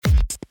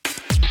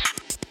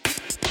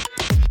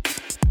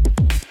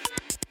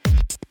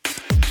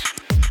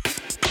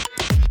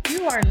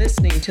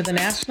to the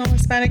National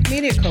Hispanic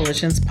Media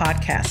Coalition's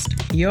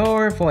podcast,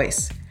 Your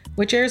Voice,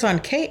 which airs on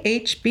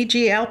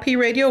KHBGLP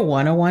Radio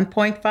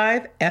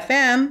 101.5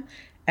 FM.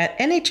 At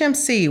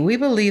NHMC, we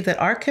believe that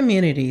our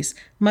communities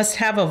must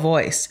have a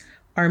voice.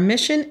 Our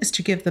mission is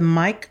to give the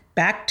mic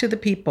back to the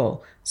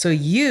people so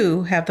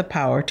you have the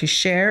power to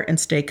share and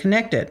stay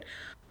connected.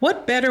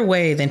 What better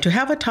way than to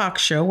have a talk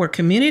show where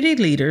community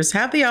leaders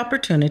have the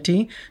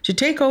opportunity to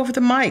take over the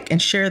mic and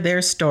share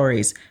their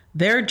stories,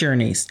 their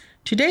journeys.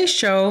 Today's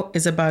show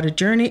is about a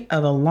journey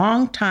of a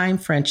long-time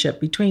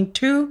friendship between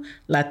two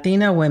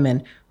Latina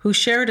women who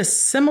shared a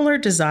similar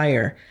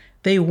desire.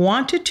 They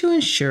wanted to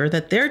ensure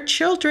that their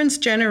children's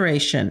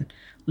generation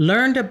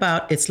learned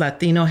about its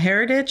Latino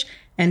heritage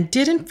and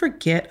didn't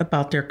forget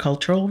about their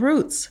cultural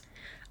roots.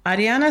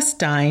 Ariana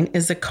Stein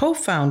is the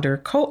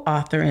co-founder,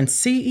 co-author, and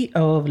CEO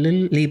of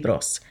Lil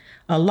Libros,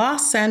 a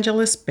Los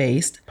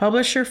Angeles-based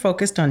publisher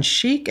focused on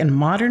chic and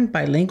modern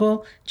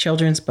bilingual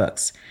children's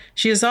books.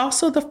 She is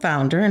also the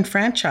founder and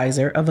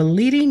franchiser of a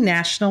leading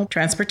national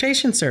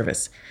transportation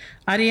service.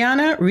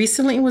 Ariana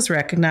recently was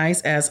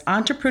recognized as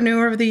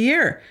Entrepreneur of the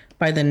Year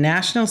by the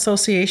National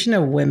Association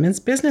of Women's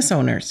Business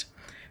Owners.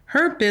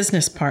 Her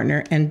business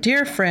partner and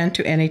dear friend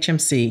to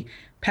NHMC,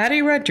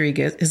 Patty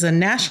Rodriguez, is a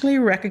nationally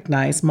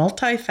recognized,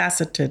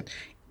 multifaceted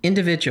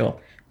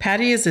individual.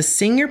 Patty is a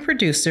senior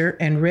producer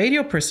and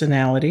radio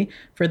personality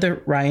for the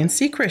Ryan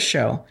Seacrest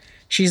Show.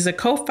 She's the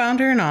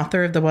co-founder and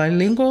author of the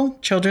bilingual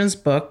children's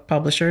book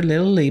publisher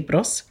Lil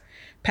Libros.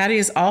 Patty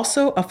is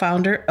also a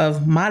founder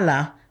of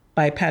Mala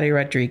by Patty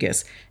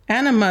Rodriguez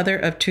and a mother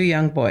of two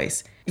young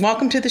boys.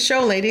 Welcome to the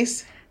show,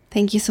 ladies.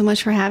 Thank you so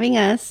much for having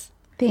us.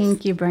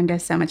 Thank you, Brenda,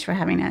 so much for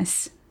having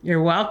us.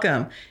 You're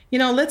welcome.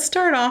 Let's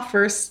start off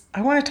first.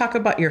 I want to talk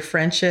about your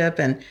friendship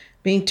and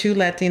being two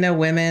Latina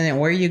women and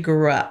where you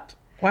grew up.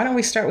 Why don't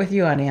we start with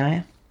you,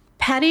 Ariana?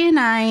 Patty and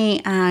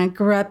I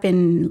grew up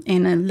in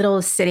a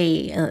little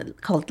city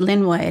called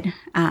Linwood,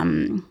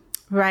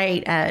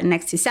 right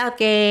next to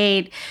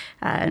Southgate,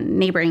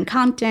 neighboring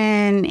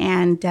Compton,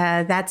 and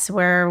that's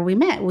where we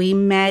met. We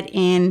met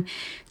in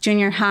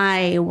junior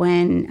high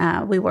when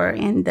we were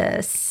in the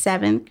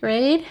 7th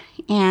grade,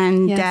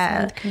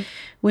 and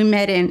we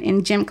met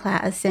in gym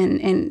class.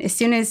 And as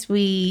soon as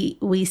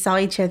we saw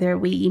each other,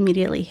 we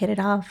immediately hit it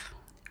off.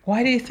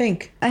 Why do you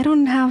think? I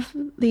don't have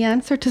the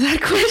answer to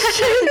that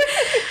question.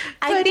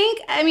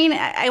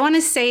 I want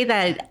to say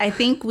that I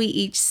think we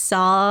each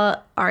saw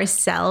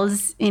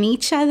ourselves in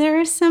each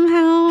other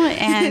somehow.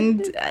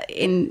 And,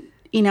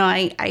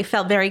 I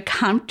felt very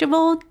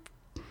comfortable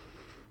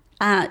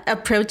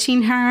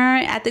approaching her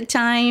at the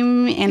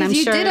time. And I'm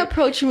sure you did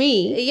approach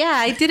me. Yeah,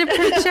 I did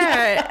approach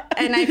her.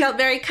 And I felt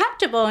very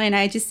comfortable. And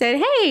I just said,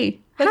 hey,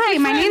 hi,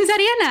 my name's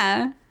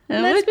Ariana.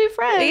 Let's be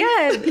friends.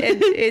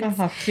 Yeah. Oh,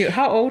 how cute.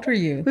 How old are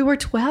you? We were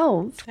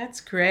 12. That's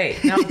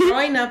great. Now,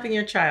 growing up in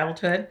your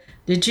childhood,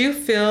 did you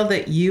feel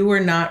that you were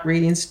not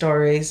reading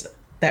stories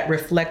that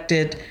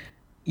reflected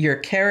your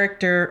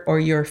character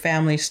or your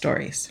family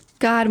stories?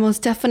 God,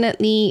 most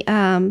definitely.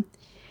 I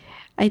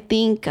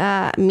think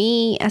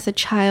me as a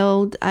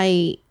child,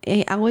 I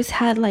always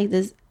had like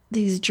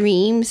these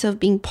dreams of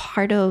being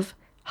part of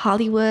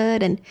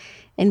Hollywood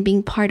and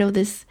being part of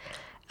this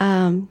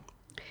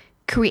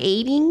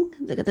creating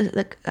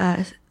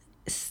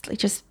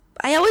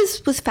I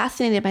always was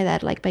fascinated by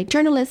that, like by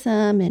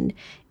journalism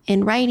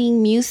and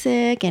writing,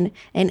 music and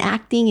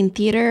acting and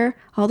theater.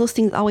 All those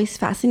things always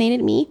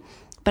fascinated me,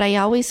 but I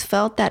always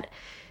felt that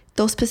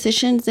those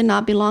positions did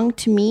not belong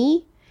to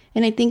me.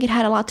 And I think it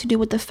had a lot to do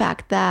with the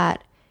fact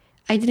that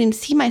I didn't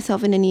see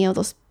myself in any of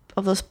those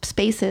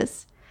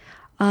spaces.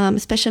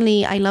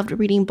 Especially I loved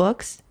reading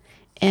books,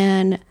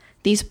 and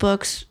these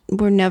books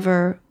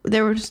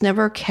there was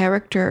never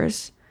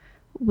characters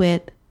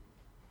with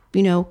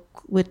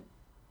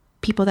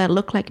people that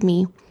look like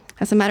me.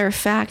 As a matter of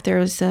fact, there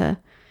was a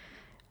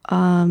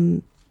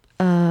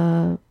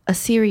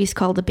series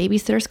called The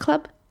Babysitter's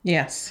Club.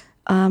 Yes.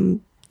 That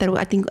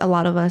I think a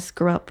lot of us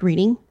grew up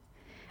reading,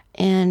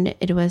 and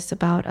it was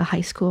about a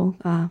high school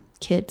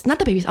kids. Not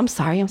the babies. I'm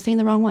sorry, I'm saying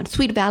the wrong one.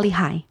 Sweet Valley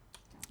High.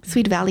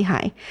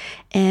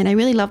 And I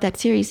really love that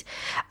series.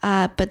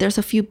 But there's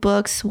a few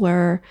books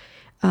where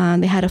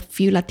they had a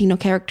few Latino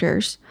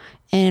characters.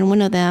 And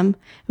one of them,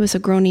 it was a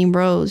girl named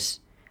Rose.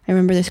 I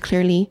remember this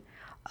clearly.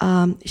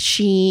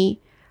 She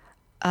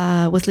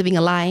was living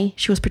a lie.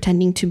 She was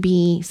pretending to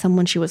be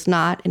someone she was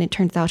not. And it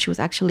turns out she was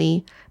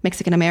actually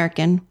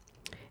Mexican-American.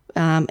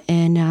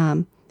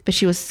 But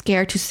she was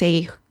scared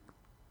to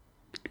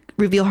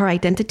reveal her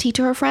identity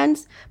to her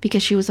friends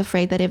because she was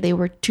afraid that if they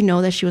were to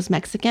know that she was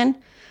Mexican,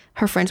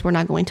 her friends were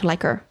not going to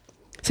like her.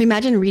 So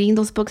imagine reading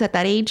those books at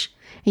that age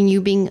and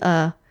you being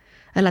a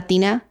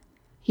Latina.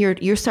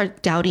 You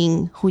start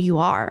doubting who you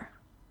are.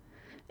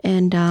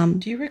 And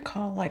do you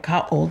recall like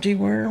how old you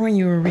were when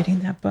you were reading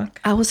that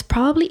book? I was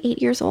probably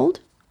 8 years old.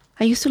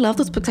 I used to love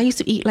those books. I used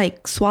to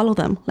swallow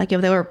them like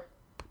if they were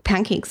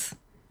pancakes.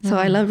 So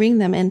I love reading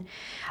them. And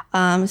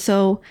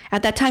so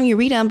at that time you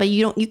read them, but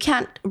you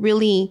can't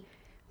really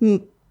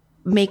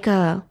make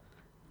a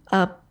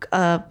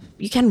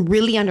you can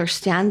really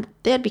understand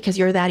it because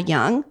you're that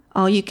young.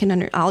 All you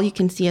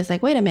can see is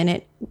like, wait a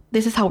minute,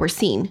 this is how we're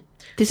seen.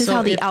 This is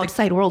how the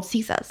outside world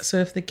sees us. So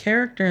if the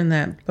character in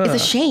that book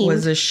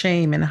was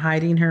ashamed and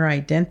hiding her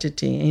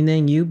identity, and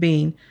then you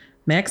being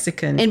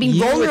Mexican and being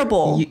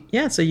vulnerable,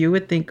 so you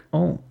would think,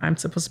 oh, I'm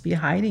supposed to be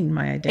hiding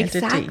my identity.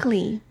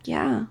 Exactly.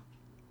 Yeah.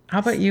 How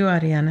about you,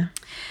 Ariana?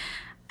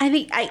 I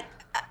think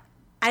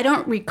I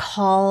don't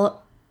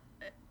recall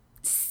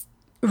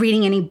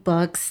reading any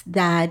books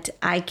that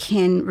I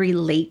can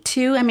relate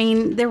to. I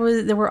mean, there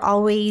were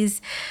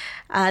always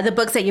the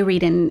books that you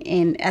read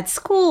in at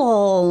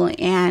school,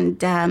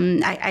 and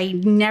I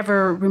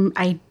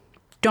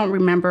don't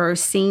remember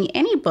seeing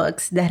any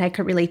books that I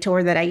could relate to,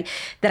 or that I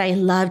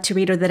love to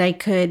read, or that I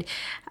could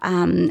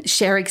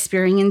share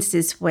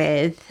experiences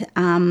with.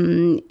 I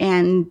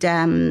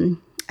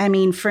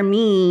mean, for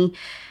me,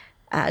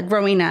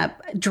 growing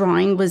up,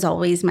 drawing was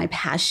always my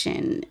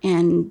passion,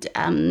 and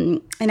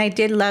I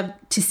did love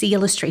to see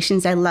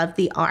illustrations. I love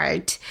the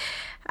art,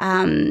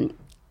 and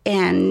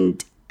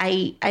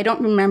I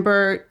don't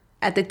remember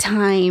at the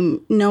time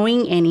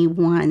knowing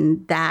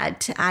anyone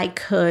that I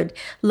could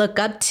look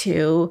up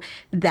to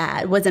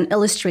that was an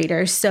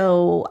illustrator.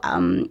 So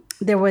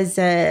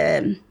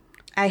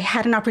I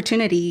had an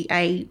opportunity.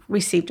 I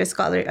received a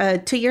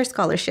 2-year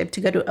scholarship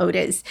to go to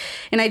Otis,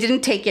 and I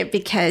didn't take it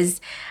because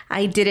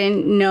I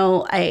didn't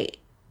know. I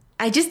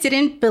just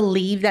didn't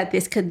believe that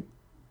this could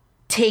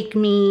take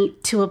me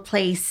to a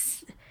place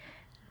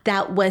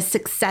that was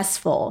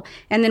successful.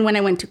 And then when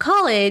I went to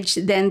college,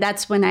 then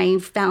that's when I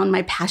found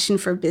my passion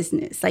for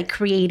business, like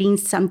creating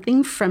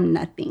something from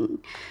nothing.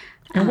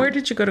 And where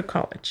did you go to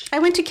college? I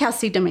went to Cal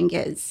State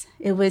Dominguez.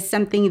 It was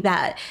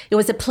it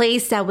was a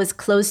place that was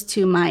close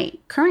to my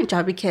current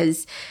job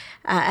because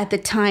at the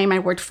time I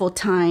worked full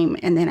time,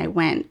 and then I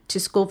went to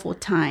school full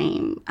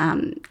time.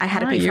 I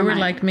had to pay for You were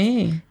like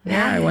me.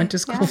 Yeah, I went to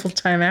school full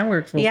time and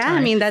worked full time. Yeah, I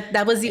mean,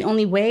 that was the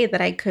only way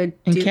that I could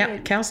do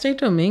it. Cal State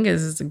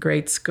Dominguez is a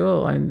great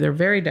school. I mean, they're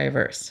very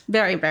diverse.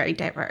 Very, very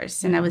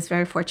diverse. And I was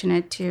very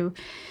fortunate to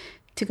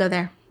go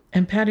there.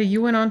 And Patty,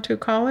 you went on to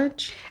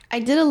college? I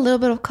did a little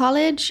bit of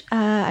college.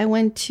 I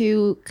went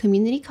to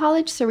community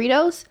college,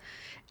 Cerritos.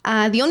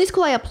 The only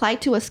school I applied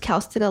to was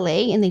Cal State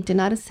LA, and they did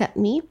not accept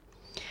me.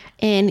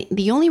 And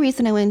the only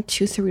reason I went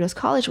to Cerritos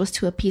College was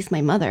to appease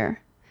my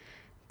mother,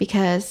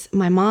 because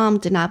my mom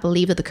did not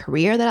believe that the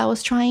career that I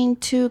was trying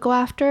to go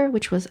after,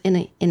 which was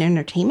in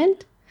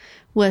entertainment,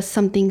 was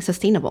something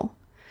sustainable.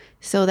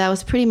 So that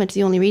was pretty much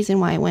the only reason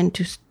why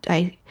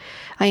I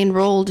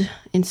enrolled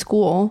in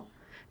school,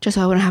 just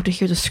so I wouldn't have to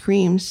hear the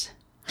screams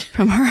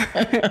from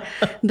her,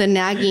 the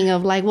nagging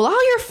of like, well,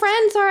 all your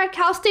friends are at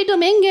Cal State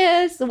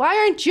Dominguez. Why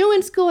aren't you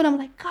in school? And I'm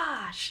like,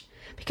 gosh,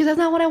 because that's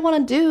not what I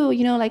want to do.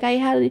 You know, like I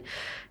had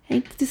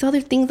these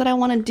other things that I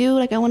want to do.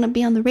 Like I want to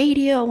be on the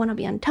radio. I want to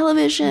be on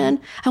television.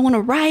 I want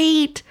to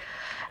write.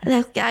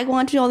 Like, I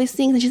want to do all these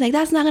things. And she's like,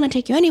 that's not going to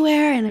take you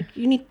anywhere. And like,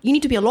 you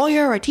need to be a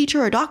lawyer or a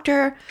teacher or a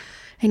doctor.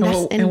 And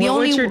what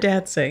would your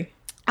dad say?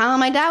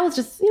 My dad was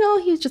just,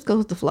 he just goes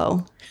with the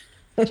flow.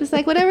 Just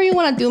like, whatever you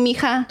want to do,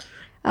 mija,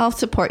 I'll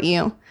support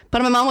you.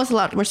 But my mom was a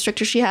lot more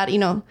stricter. She had,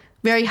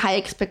 very high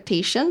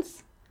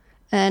expectations.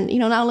 And,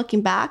 now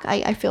looking back,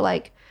 I feel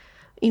like,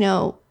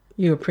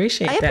 you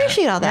appreciate that. I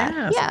appreciate all that.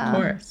 Yes, yeah. Of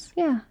course.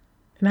 Yeah.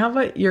 And how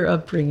about your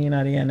upbringing,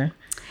 Ariana?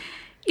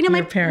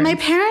 My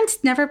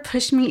parents never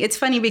pushed me. It's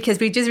funny because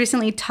we just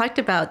recently talked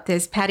about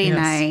this, Patty and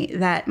I,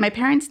 that my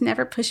parents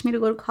never pushed me to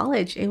go to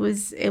college. It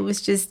was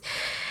just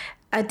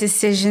a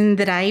decision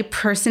that I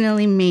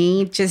personally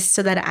made just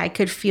so that I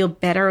could feel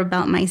better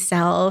about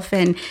myself.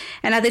 And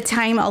at the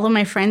time, all of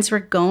my friends were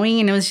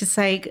going, and it was just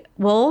like,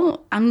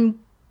 well, I'm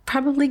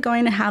probably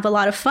going to have a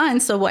lot of fun,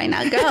 so why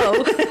not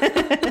go?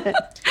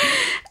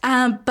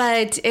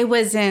 But it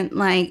wasn't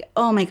like,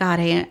 oh my God,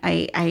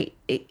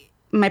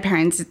 my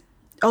parents,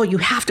 oh, you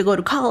have to go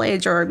to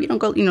college, or you don't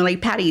go,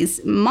 like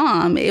Patty's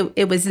mom.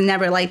 It was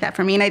never like that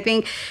for me. And I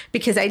think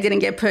because I didn't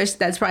get pushed,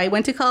 that's why I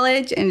went to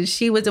college, and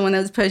she was the one that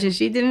was pushed and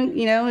she didn't,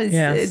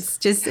 it's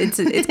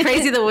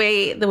crazy the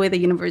way the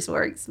universe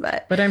works.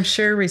 But I'm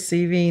sure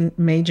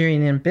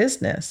majoring in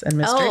business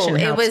administration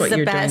helps what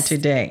you're doing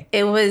today.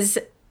 It was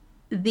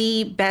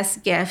the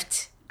best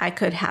gift I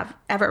could have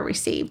ever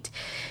received.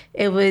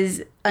 It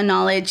was a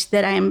knowledge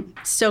that I'm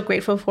so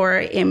grateful for.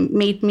 It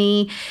made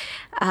me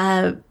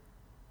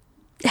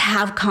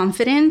have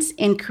confidence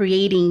in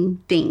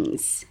creating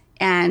things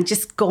and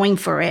just going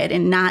for it,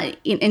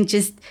 and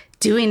just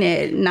doing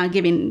it, not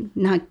giving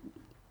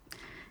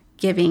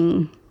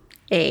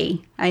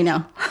I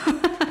know.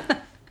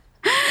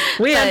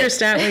 We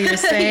understand what you're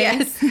saying.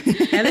 Yes.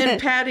 And then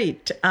Patty,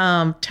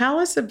 tell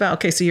us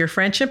about, so your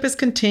friendship is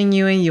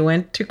continuing. You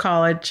went to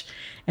college,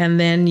 and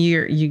then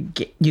you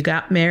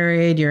got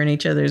married. You're in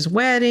each other's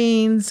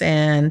weddings,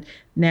 and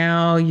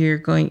now you're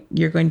going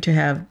to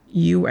have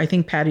I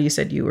think, Patty, you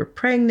said you were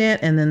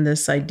pregnant, and then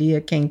this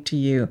idea came to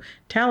you.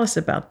 Tell us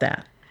about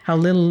that. How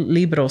Lil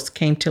Libros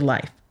came to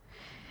life.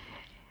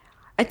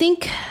 I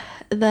think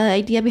the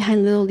idea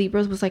behind Lil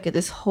Libros was like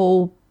this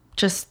whole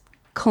just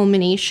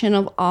culmination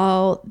of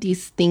all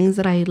these things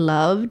that I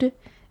loved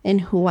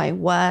and who I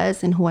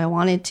was and who I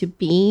wanted to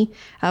be.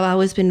 I've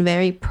always been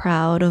very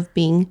proud of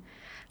being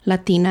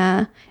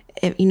Latina,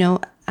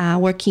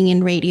 working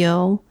in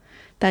radio.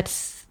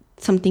 That's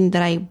something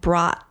that I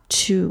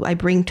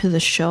bring to the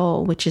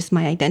show, which is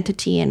my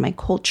identity and my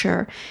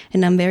culture.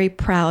 And I'm very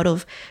proud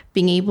of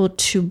being able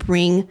to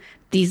bring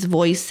these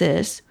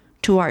voices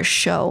to our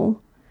show.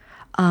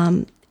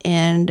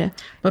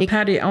 But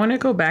Patty, I want to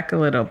go back a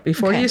little.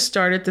 Before you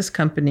started this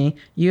company,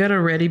 you had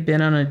already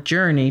been on a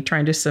journey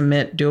trying to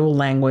submit dual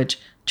language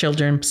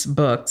children's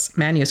books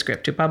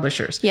manuscript to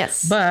publishers.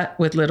 Yes. But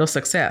with little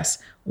success.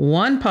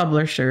 One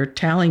publisher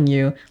telling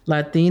you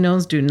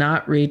Latinos do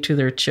not read to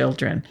their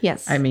children.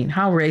 Yes. I mean,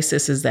 how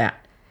racist is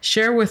that?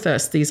 Share with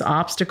us these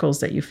obstacles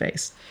that you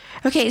face.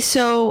 Okay,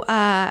 so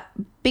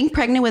being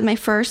pregnant with my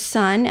first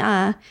son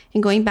and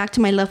going back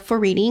to my love for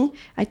reading,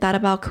 I thought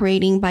about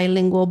creating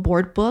bilingual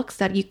board books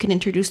that you can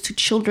introduce to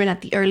children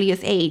at the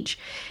earliest age.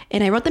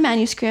 And I wrote the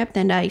manuscript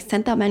and I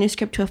sent that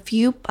manuscript to a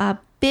few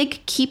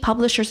big key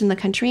publishers in the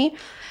country.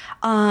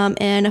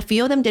 And a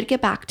few of them did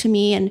get back to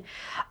me, and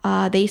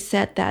they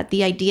said that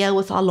the idea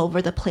was all over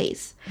the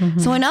place. Mm-hmm.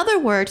 So in other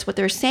words, what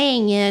they're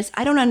saying is,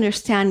 I don't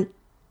understand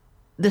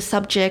the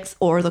subjects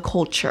or the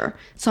culture,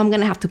 so I'm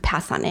going to have to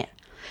pass on it.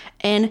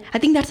 And I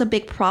think that's a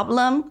big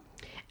problem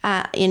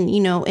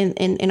in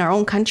our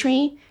own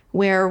country,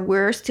 where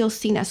we're still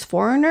seen as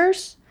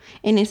foreigners.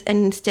 And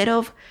instead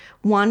of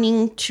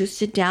wanting to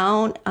sit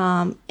down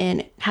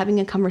and having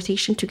a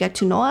conversation to get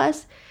to know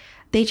us,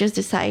 they just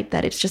decide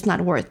that it's just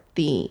not worth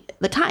the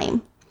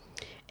time.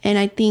 And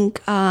I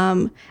think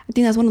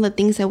that's one of the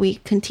things that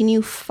we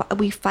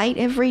we fight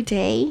every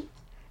day,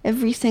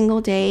 every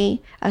single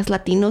day as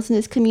Latinos in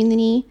this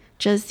community.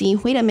 Just see,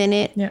 wait a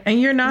minute. Yeah,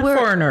 and you're not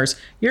foreigners.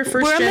 You're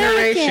first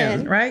generation,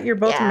 American. Right? You're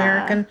both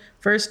American,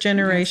 first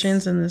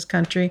generations in this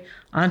country.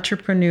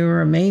 Entrepreneur,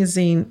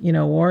 amazing,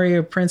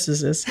 warrior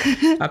princesses,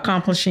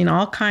 accomplishing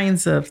all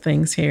kinds of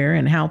things here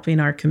and helping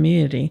our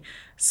community.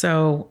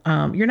 So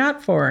you're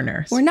not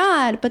foreigners. We're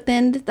not, but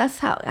then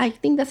I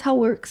think that's how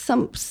we're.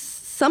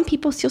 Some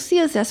people still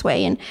see us this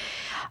way,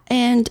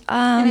 and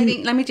I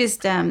think, let me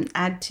just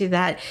add to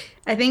that.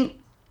 I think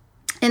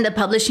in the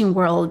publishing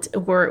world,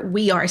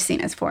 we are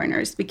seen as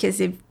foreigners, because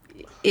if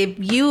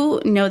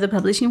you know the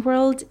publishing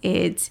world,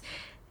 it's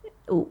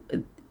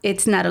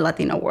not a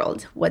Latino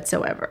world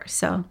whatsoever.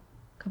 So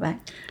go back.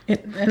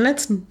 And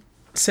let's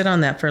sit on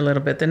that for a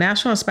little bit. The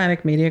National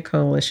Hispanic Media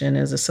Coalition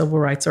is a civil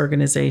rights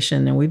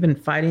organization, and we've been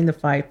fighting the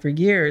fight for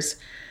years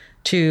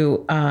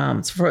for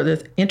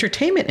the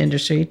entertainment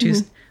industry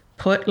to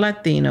put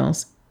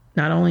Latinos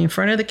not only in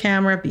front of the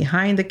camera,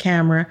 behind the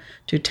camera,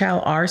 to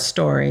tell our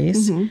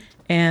stories. Mm-hmm.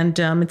 And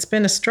it's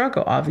been a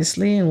struggle,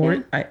 obviously, and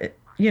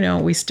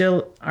we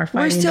still are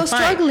fighting. We're still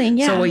struggling.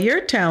 Yeah. So what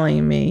you're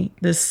telling me,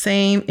 the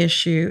same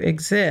issue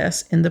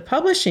exists in the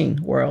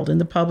publishing world, in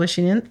the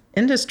publishing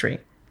industry.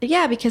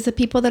 Yeah, because the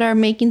people that are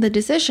making the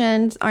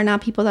decisions are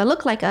not people that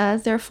look like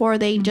us. Therefore,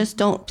 they just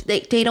don't.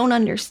 They don't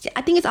understand.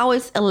 I think it's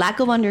always a lack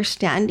of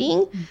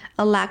understanding,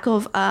 a lack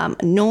of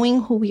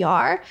knowing who we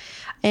are,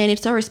 and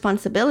it's our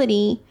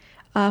responsibility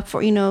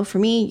for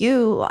me,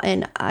 you,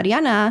 and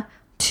Ariana,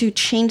 to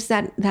change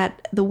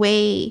that the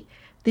way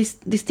these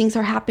things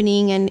are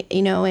happening. And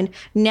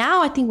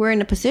now I think we're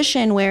in a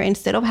position where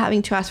instead of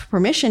having to ask for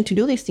permission to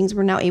do these things,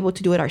 we're now able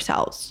to do it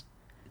ourselves.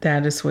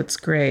 That is what's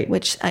great.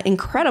 Which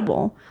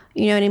incredible.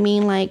 You know what I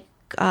mean? Like,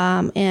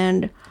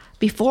 and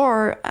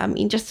before,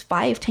 just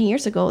 5-10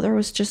 years ago, there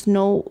was just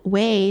no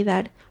way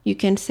that you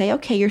can say,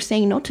 okay, you're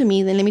saying no to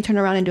me, then let me turn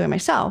around and do it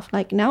myself.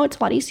 Like, now it's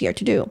a lot easier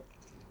to do.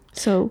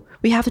 So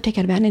we have to take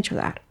advantage of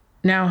that.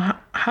 Now,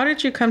 how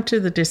did you come to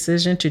the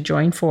decision to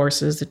join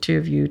forces, the two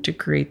of you, to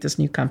create this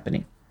new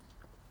company?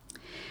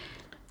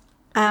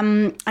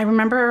 I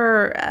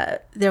remember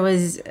there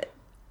was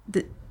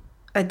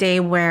a day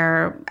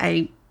where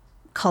I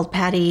called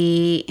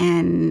Patty,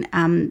 and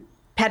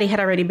Patty had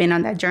already been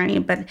on that journey,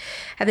 but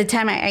at the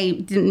time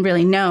I didn't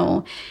really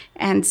know.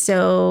 And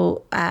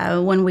so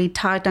when we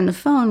talked on the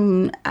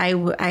phone,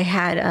 I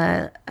had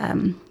a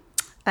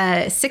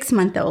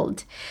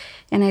 6-month-old,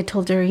 and I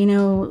told her,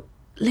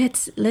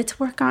 let's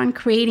work on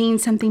creating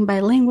something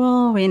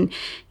bilingual, and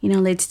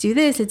let's do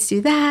this, let's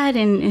do that.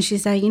 And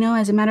she's like,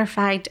 as a matter of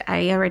fact,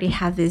 I already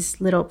have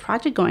this little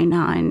project going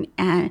on,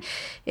 and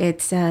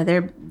it's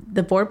they're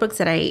the board books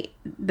that I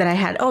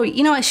had.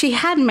 Oh, she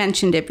had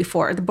mentioned it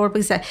before, the board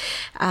books that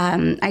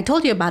I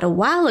told you about a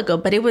while ago,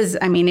 but it was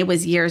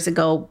years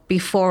ago,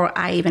 before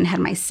I even had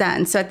my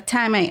son. So at the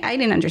time I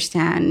didn't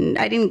understand.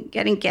 I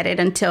didn't get it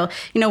until,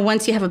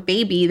 once you have a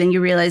baby, then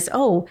you realize,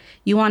 oh,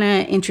 you want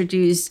to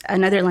introduce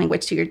another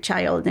language to your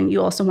child, and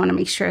you also want to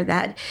make sure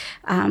that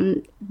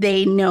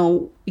they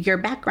know your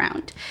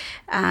background.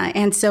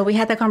 And so we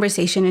had that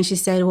conversation, and she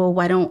said, well,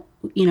 why don't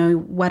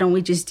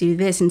we just do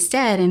this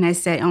instead? And I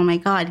said, oh my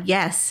God,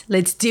 yes,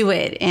 let's do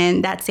it.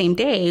 And that same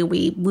day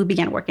we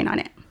began working on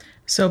it.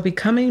 So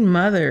becoming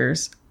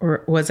mothers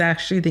was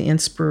actually the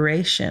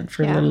inspiration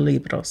for Lil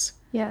Libros.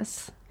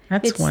 Yes.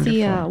 That's wonderful.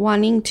 It's the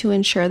wanting to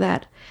ensure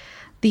that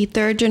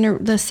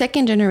the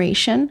second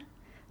generation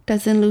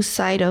doesn't lose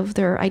sight of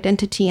their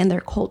identity and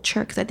their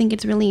culture, because I think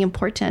it's really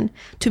important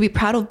to be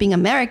proud of being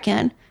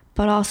American,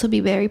 but also be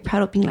very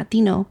proud of being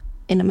Latino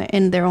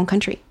in their own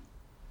country.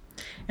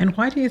 And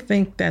why do you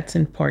think that's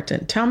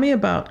important? Tell me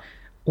about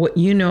what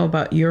you know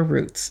about your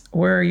roots.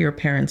 Where are your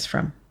parents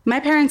from? My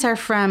parents are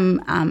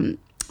from,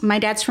 my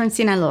dad's from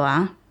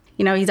Sinaloa.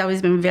 You know, he's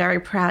always been very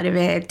proud of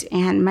it.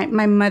 And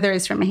my mother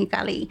is from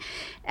Mexicali.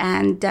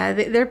 And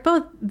they're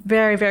both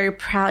very, very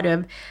proud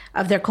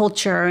of their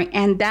culture.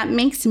 And that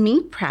makes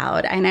me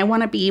proud. And I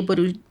want to be able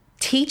to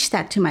teach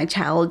that to my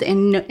child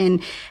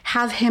and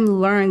have him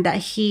learn that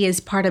he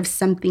is part of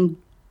something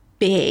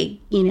big.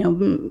 You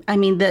know, I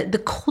mean,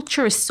 the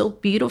culture is so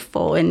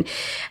beautiful. And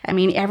I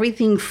mean,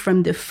 everything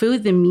from the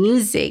food, the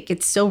music,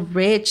 it's so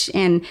rich.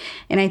 And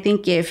I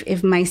think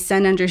if my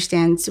son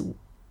understands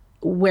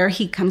where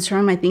he comes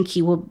from, I think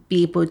he will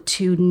be able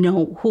to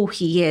know who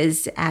he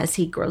is as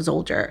he grows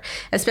older,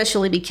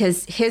 especially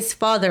because his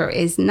father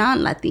is not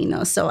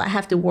Latino. So I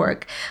have to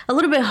work a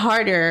little bit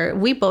harder.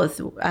 We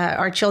both,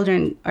 our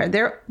children,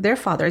 their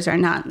fathers are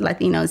not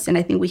Latinos. And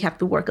I think we have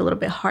to work a little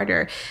bit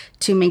harder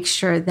to make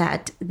sure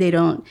that they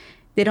don't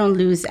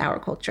lose our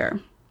culture.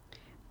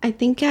 I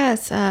think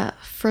as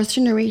first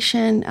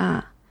generation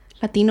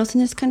Latinos in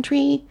this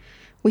country,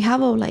 we have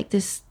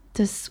this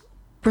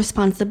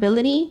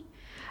responsibility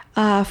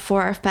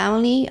for our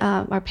family,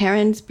 our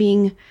parents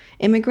being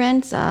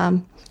immigrants,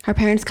 our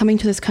parents coming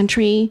to this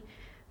country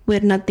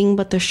with nothing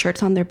but their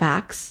shirts on their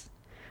backs,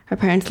 our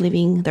parents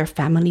leaving their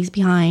families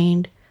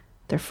behind,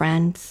 their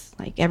friends,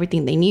 like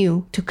everything they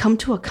knew, to come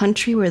to a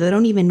country where they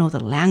don't even know the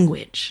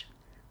language.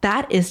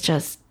 That is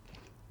just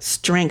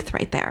strength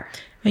right there.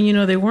 And you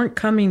know, they weren't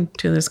coming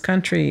to this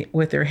country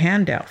with their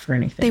hand out for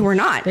anything. They were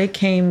not. They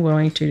came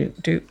willing to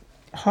do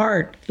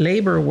hard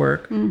labor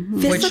work,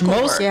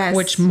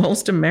 which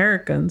most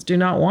Americans do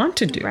not want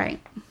to do. Right.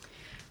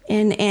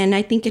 And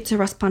I think it's a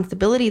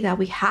responsibility that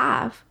we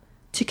have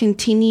to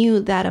continue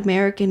that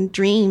American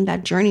dream,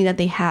 that journey that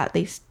they have,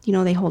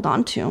 they hold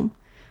on to.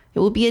 It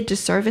will be a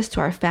disservice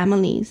to our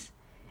families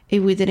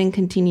if we didn't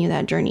continue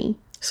that journey.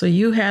 So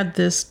you had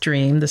this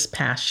dream, this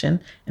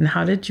passion, and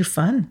how did you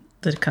fund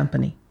the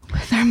company?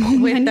 With our money.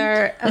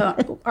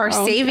 With our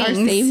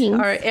savings,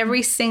 our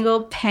every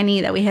single penny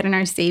that we had in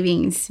our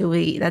savings.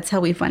 That's how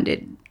we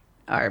funded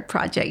our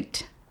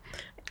project.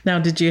 Now,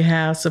 did you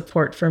have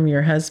support from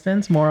your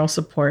husbands, moral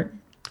support?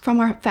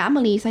 From our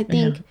families, I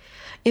think.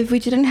 If we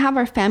didn't have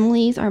our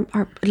families,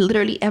 our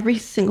literally every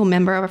single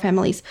member of our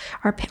families,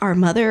 our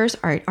mothers,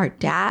 our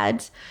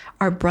dads,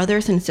 our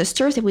brothers and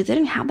sisters, if we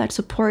didn't have that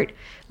support,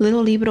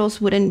 Lil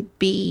Libros wouldn't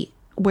be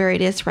where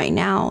it is right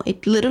now.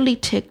 It literally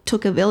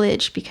took a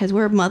village, because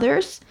we're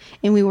mothers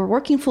and we were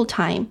working full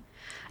time.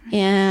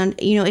 And,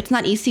 you know, it's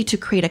not easy to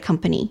create a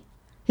company.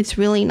 It's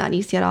really not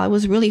easy at all. It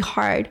was really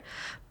hard.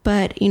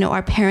 But, you know,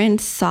 our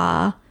parents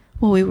saw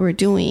what we were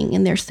doing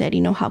and they said, you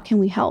know, how can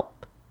we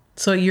help?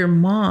 So your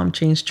mom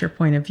changed your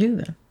point of view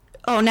then?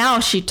 Oh, now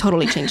she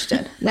totally changed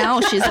it.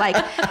 Now she's like,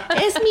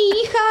 ¿Es mi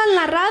hija en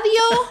la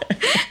radio?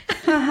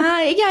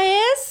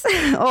 Ella es?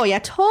 Oh, yeah,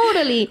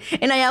 totally.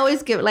 And I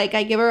always give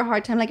her a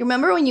hard time. Like,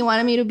 remember when you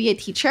wanted me to be a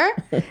teacher?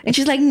 And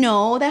she's like,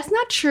 no, that's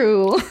not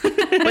true.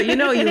 But you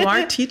know, you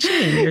are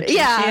teaching. You're teaching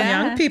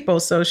young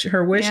people. So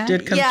her wish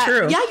did come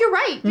true. Yeah, you're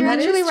right. You're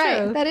actually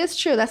right. True. That is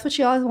true. That's what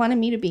she always wanted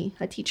me to be,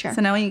 a teacher.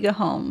 So now when you go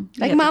home,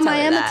 like, Mom, I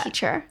am a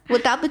teacher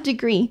without the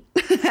degree.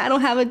 I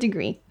don't have a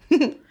degree.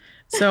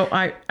 So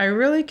I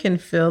really can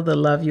feel the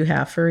love you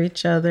have for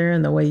each other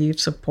and the way you've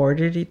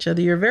supported each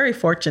other. You're very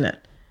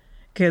fortunate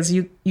because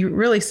you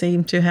really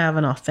seem to have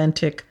an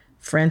authentic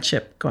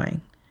friendship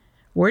going.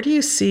 Where do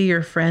you see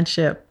your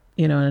friendship,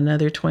 in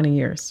another 20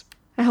 years?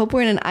 I hope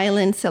we're in an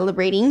island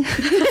celebrating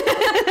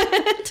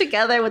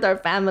together with our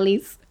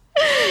families.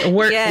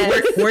 Where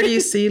do you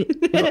see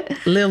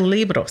Lil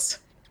Libros?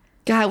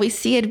 God, we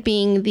see it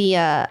being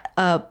the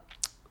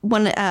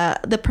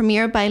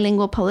premier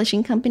bilingual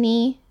publishing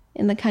company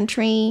in the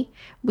country.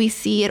 We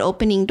see it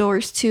opening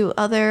doors to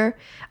other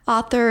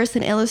authors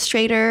and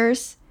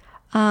illustrators,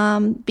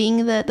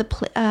 being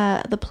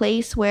the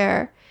place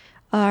where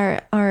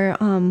our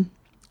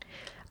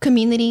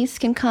communities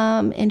can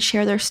come and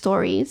share their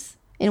stories,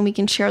 and we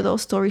can share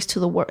those stories to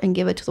the world and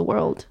give it to the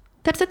world.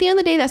 That's at the end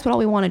of the day, that's what all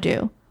we want to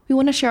do. We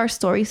want to share our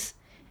stories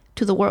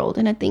to the world,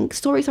 and I think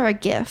stories are a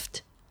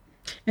gift.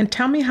 And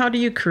tell me, how do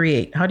you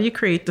create? How do you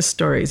create the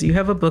stories? You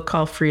have a book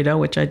called Frida,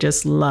 which I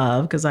just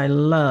love because I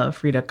love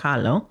Frida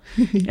Kahlo.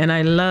 And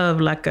I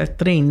love La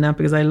Catrina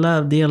because I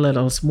love Dia de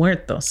los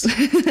Muertos,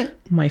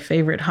 my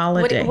favorite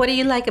holiday. What do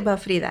you like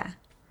about Frida?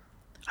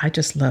 I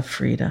just love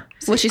Frida.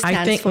 What she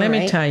stands for, let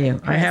me right? tell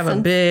you, I have a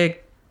big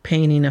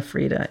painting of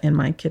Frida in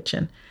my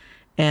kitchen.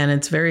 And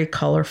it's very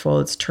colorful.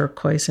 It's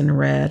turquoise and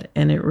red.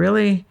 And it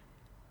really...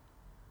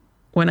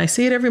 when I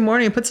see it every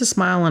morning, it puts a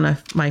smile on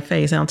my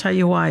face. And I'll tell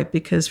you why.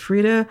 Because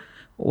Frida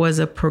was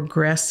a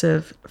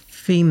progressive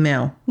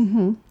female.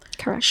 Mm-hmm.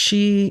 Correct.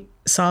 She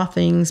saw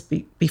things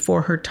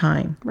before her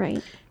time.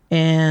 Right.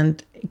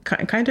 And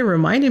kind of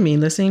reminded me,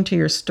 listening to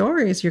your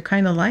stories, you're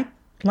kind of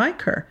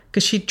like her,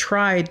 because she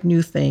tried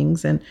new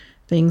things and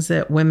things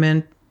that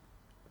women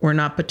were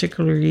not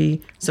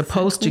particularly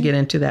supposed to get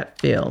into that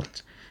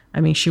field. I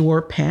mean, she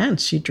wore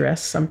pants. She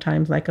dressed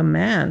sometimes like a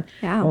man.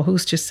 Yeah. Well,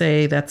 who's to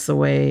say that's the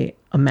way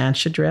a man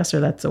should dress or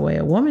that's the way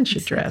a woman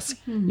should dress?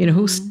 You know,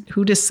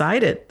 who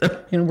decided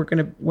that, we're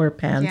going to wear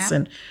pants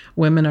and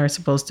women are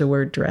supposed to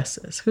wear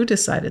dresses? Who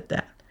decided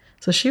that?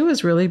 So she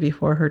was really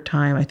before her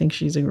time. I think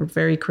she's a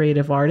very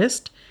creative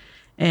artist.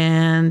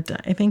 And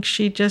I think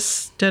she just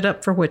stood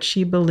up for what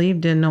she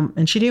believed in,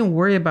 and she didn't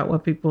worry about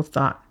what people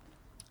thought.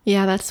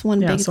 Yeah, that's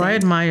one big thing. So I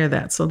admire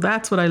that. So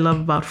that's what I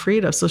love about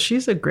Frida. So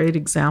she's a great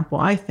example,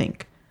 I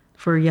think,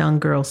 for young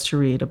girls to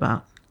read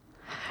about.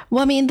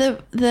 Well, I mean,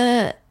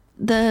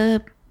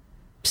 the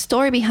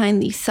story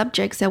behind these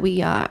subjects that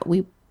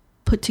we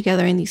put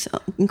together in these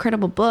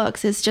incredible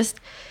books is just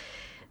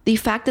the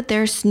fact that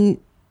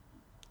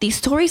these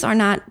stories are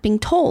not being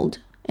told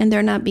and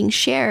they're not being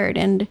shared,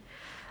 and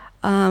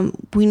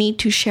we need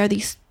to share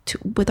these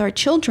with our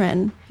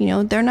children. You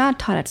know, they're not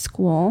taught at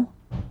school.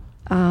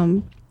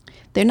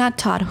 They're not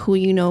taught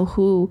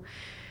who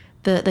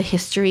the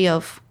history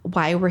of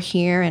why we're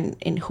here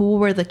and who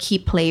were the key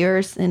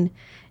players in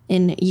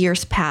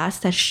years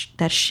past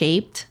that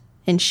shaped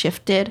and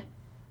shifted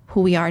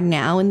who we are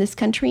now in this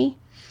country.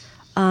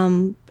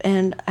 And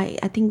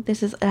I think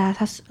this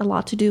has a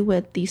lot to do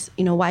with these,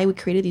 why we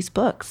created these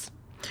books.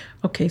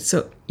 Okay,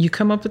 so you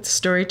come up with the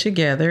story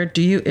together.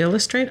 Do you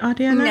illustrate,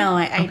 Ariana? No,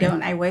 I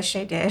don't. I wish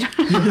I did.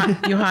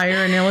 You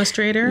hire an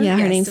illustrator? Yeah,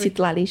 her Yes, name's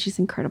Citlali. She's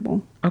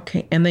incredible.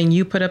 Okay, and then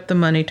you put up the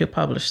money to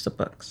publish the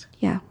books.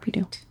 Yeah, we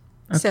do.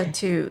 So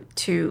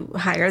to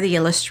hire the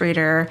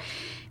illustrator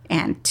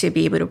and to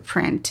be able to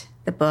print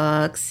the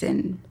books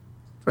and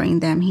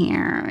bring them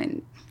here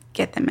and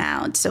get them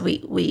out. So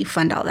we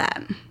fund all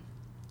that.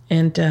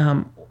 And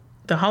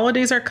the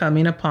holidays are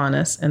coming upon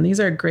us, and these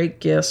are great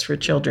gifts for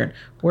children.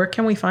 Where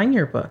can we find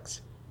your books?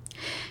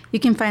 You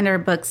can find our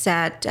books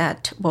on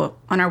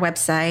our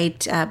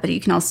website, but you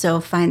can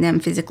also find them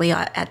physically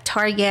at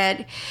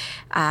Target,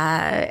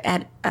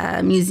 at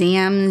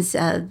museums,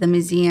 the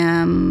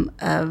Museum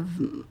of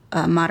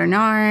Modern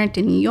Art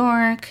in New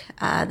York,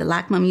 the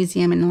LACMA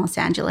Museum in Los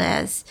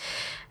Angeles,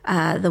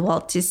 the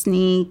Walt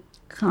Disney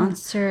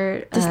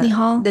concert, Disney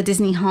Hall. The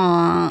Disney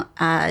Hall,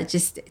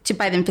 just to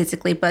buy them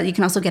physically, but you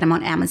can also get them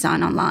on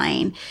Amazon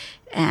online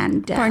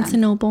and Barnes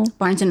and Noble.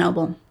 Barnes and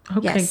Noble.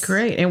 Okay, yes.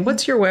 Great. And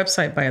what's your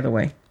website, by the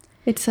way?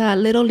 It's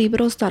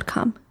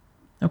lillibros.com.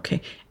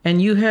 Okay.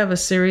 And you have a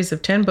series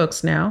of 10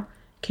 books now.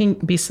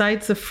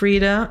 Besides the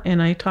Frida,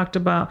 and I talked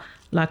about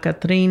La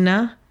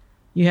Catrina,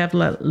 you have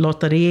La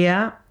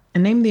Loteria,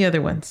 and name the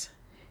other ones.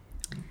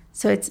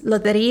 So it's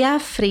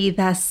Loteria,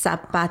 Frida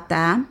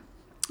Zapata,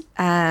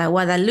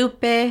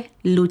 Guadalupe,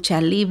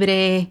 Lucha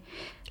Libre,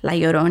 La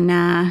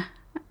Llorona,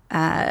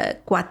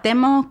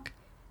 Cuauhtémoc,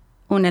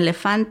 Un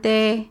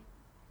Elefante,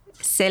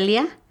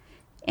 Celia,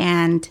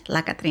 and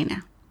La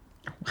Catrina.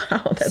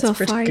 Wow, that's so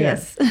pretty far, good.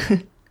 yes.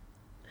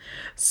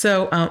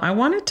 So I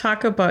want to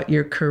talk about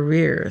your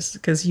careers,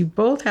 because you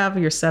both have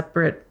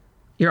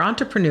you're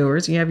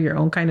entrepreneurs. You have your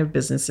own kind of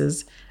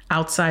businesses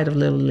outside of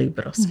Lil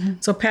Libros. Mm-hmm.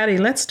 So Patty,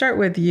 let's start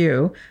with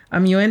you.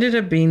 You ended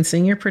up being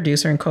senior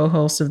producer and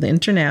co-host of the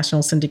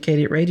international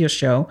syndicated radio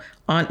show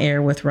On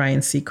Air with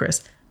Ryan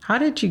Seacrest. How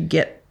did you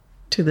get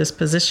to this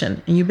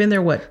position? And you've been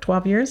there,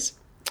 12 years?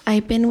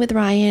 I've been with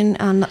Ryan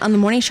on the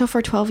morning show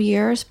for 12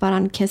 years, but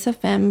on Kiss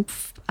FM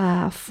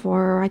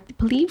for, I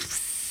believe,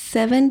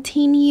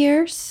 17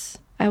 years.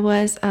 I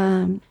was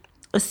a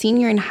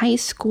senior in high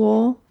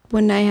school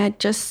when I had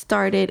just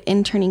started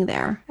interning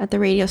there at the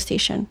radio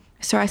station.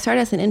 So I started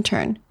as an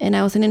intern, and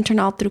I was an intern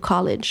all through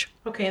college.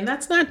 Okay, and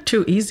that's not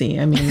too easy.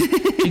 I mean,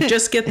 to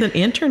just get the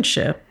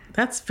internship,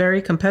 that's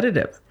very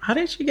competitive. How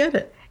did you get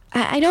it?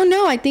 I don't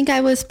know. I think I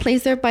was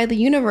placed there by the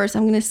universe,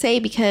 I'm going to say,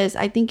 because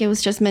I think it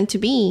was just meant to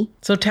be.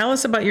 So tell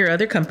us about your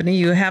other company.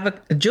 You have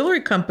a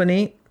jewelry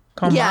company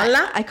called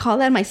Mala? I call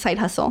that my side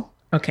hustle.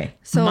 Okay.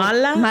 So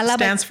Mala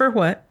stands for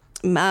what?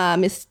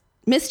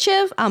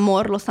 Mischief,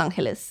 Amor, Los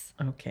Angeles.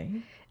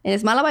 Okay. And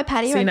it's Mala by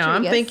Patty See, Rodriguez.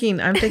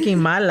 now I'm thinking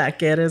Mala,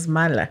 que eres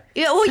mala.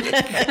 Yeah, well,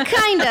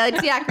 kind of.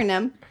 It's the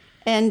acronym.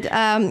 And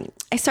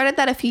I started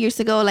that a few years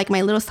ago, like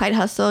my little side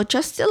hustle.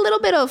 Just a little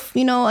bit of,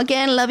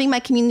 again, loving my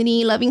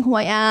community, loving who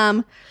I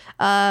am,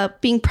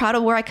 being proud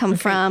of where I come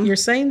from. You're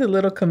saying the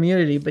little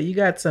community, but you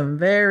got some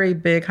very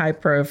big,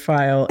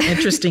 high-profile,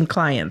 interesting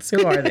clients.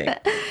 Who are they?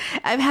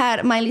 I've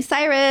had Miley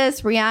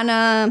Cyrus,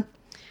 Rihanna,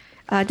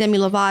 Demi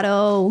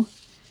Lovato,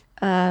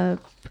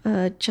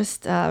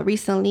 just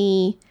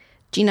recently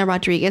Gina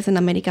Rodriguez and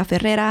America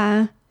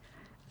Ferrera.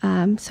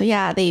 So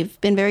yeah,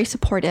 they've been very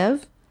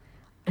supportive.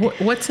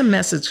 What's the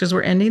message? Because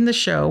we're ending the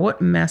show.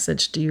 What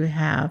message do you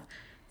have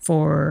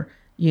for,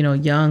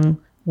 young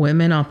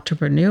women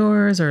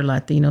entrepreneurs or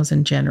Latinos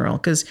in general?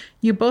 Because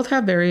you both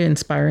have very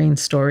inspiring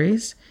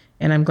stories,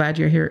 and I'm glad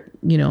you're here,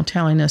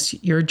 telling us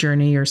your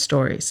journey, your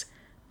stories.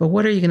 But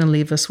what are you going to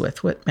leave us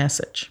with? What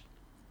message?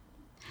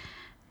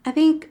 I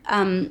think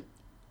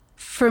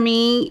for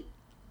me,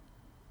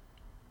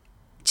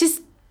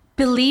 just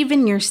believe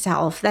in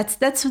yourself.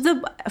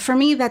 For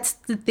me, that's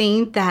the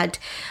thing that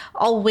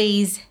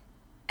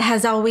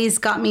has always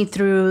got me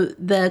through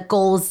the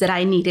goals that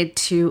I needed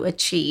to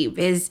achieve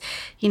is,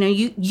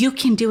 you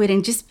can do it,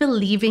 and just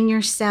believe in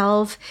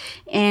yourself,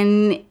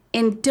 and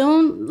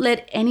don't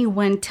let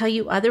anyone tell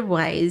you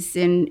otherwise,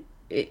 and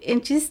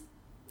just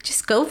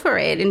go for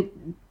it.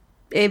 And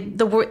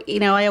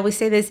I always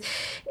say this,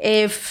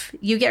 if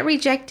you get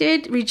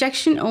rejected,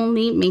 rejection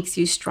only makes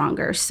you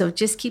stronger. So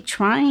just keep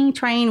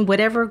trying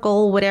whatever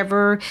goal,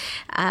 whatever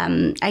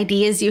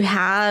ideas you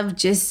have,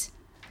 just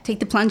take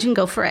the plunge and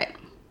go for it.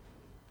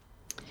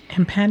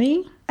 And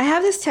Patty? I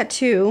have this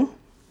tattoo.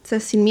 It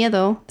says Sin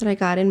Miedo that I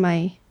got in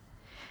my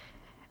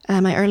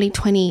early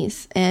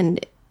 20s.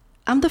 And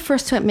I'm the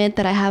first to admit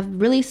that I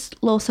have really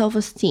low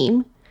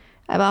self-esteem.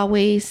 I've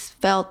always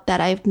felt that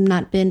I've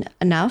not been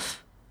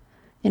enough.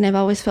 And I've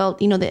always felt,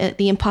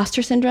 the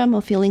imposter syndrome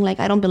of feeling like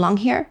I don't belong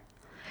here.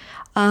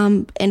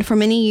 And for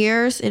many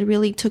years, it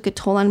really took a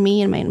toll on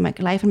me and my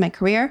life and my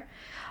career.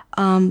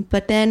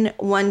 But then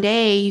one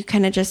day you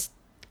kind of just,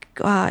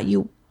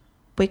 you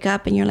wake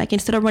up and you're like,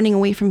 instead of running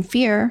away from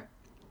fear,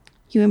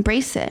 you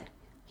embrace it.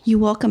 You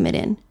welcome it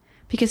in.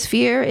 Because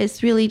fear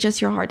is really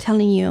just your heart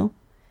telling you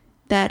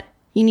that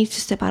you need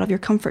to step out of your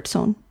comfort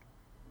zone.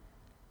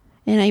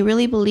 And I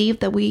really believe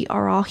that we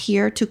are all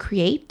here to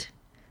create.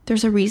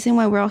 There's a reason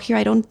why we're all here.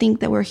 I don't think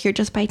that we're here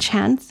just by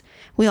chance.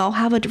 We all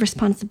have a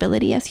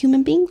responsibility as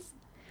human beings.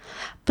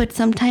 But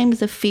sometimes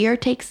the fear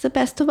takes the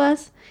best of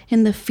us,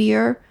 and the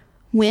fear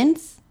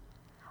wins,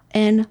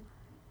 and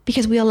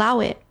because we allow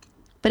it.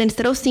 But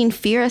instead of seeing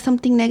fear as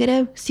something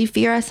negative, see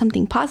fear as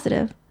something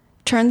positive.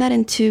 Turn that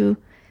into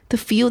the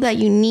fuel that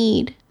you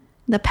need,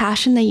 the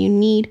passion that you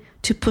need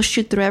to push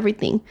you through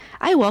everything.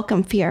 I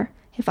welcome fear.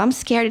 If I'm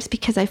scared, it's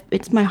because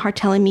it's my heart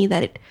telling me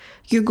that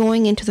you're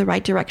going into the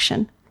right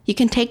direction. You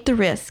can take the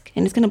risk,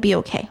 and it's going to be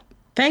okay.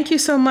 Thank you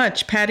so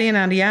much, Patty and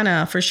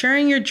Ariana, for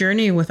sharing your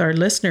journey with our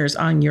listeners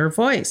on Your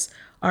Voice.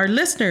 Our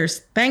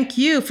listeners, thank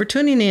you for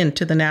tuning in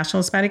to the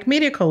National Hispanic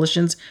Media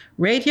Coalition's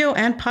radio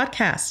and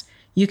podcast.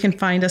 You can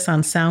find us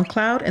on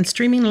SoundCloud and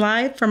streaming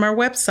live from our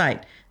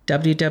website,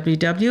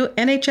 www.nhmc.org.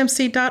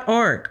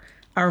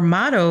 Our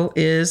motto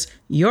is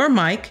your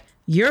mic,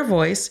 your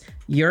voice,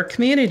 your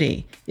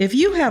community. If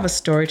you have a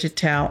story to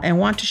tell and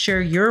want to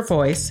share your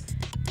voice,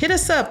 hit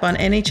us up on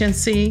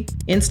NHNC,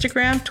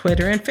 Instagram,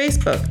 Twitter, and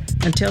Facebook.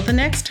 Until the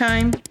next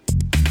time.